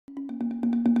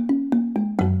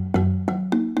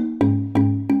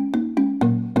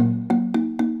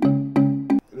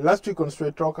Last week on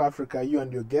Straight Talk Africa, you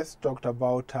and your guests talked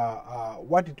about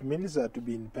what it means to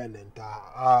be independent.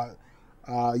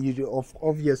 You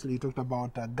obviously talked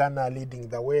about Ghana leading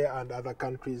the way and other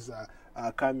countries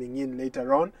coming in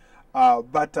later on.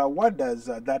 But what does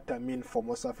that mean for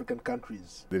most African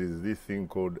countries? There is this thing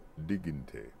called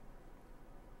dignity,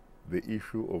 the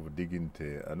issue of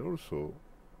dignity, and also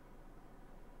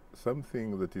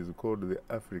something that is called the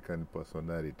African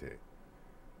personality.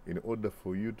 In order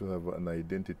for you to have an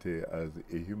identity as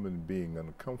a human being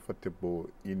and comfortable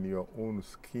in your own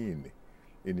skin,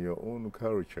 in your own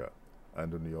culture,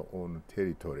 and on your own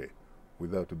territory,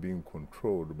 without being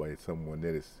controlled by someone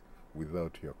else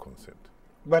without your consent.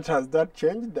 But has that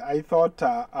changed? I thought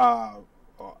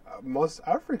most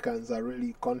Africans are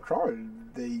really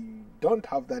controlled. They don't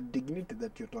have that dignity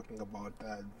that you're talking about.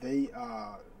 They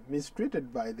are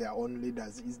mistreated by their own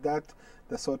leaders. Is that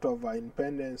the sort of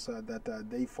independence that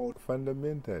they fought?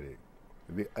 Fundamentally,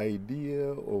 the idea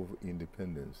of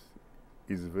independence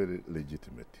is very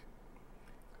legitimate.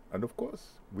 And of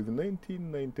course, with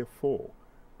 1994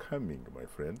 coming, my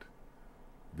friend,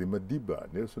 the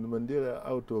Madiba, Nelson Mandela,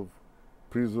 out of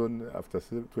prison after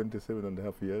 27 and a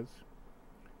half years,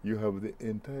 you have the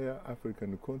entire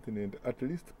African continent, at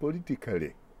least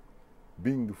politically,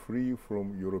 being free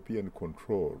from European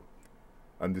control,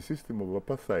 and the system of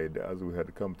apartheid, as we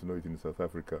had come to know it in South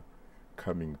Africa,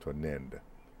 coming to an end.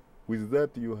 With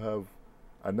that, you have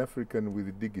an African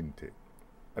with dignity,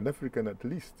 an African at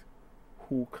least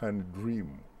who can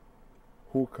dream,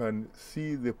 who can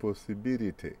see the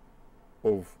possibility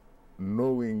of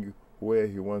knowing where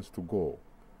he wants to go,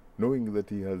 knowing that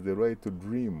he has the right to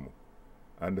dream,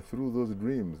 and through those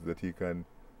dreams that he can,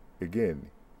 again,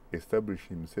 establish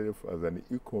himself as an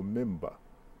equal member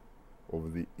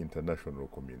of the international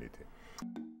community.